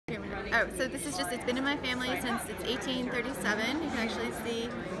Oh, so this is just, it's been in my family since it's 1837. You can actually see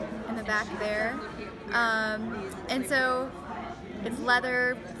in the back there. And so it's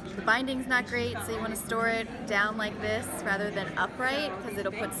leather, the binding's not great, so you want to store it down like this rather than upright because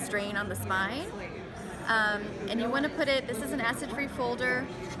it'll put strain on the spine. And you want to put it, this is an acid-free folder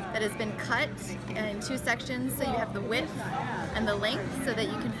that has been cut in 2 sections, so you have the width and the length so that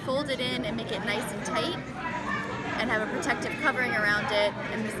you can fold it in and make it nice and tight and have a protective covering around it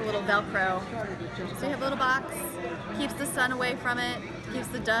and this little Velcro. So you have a little box, keeps the sun away from it, keeps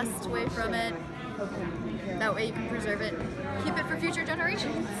the dust away from it. That way you can preserve it, keep it for future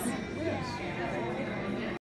generations.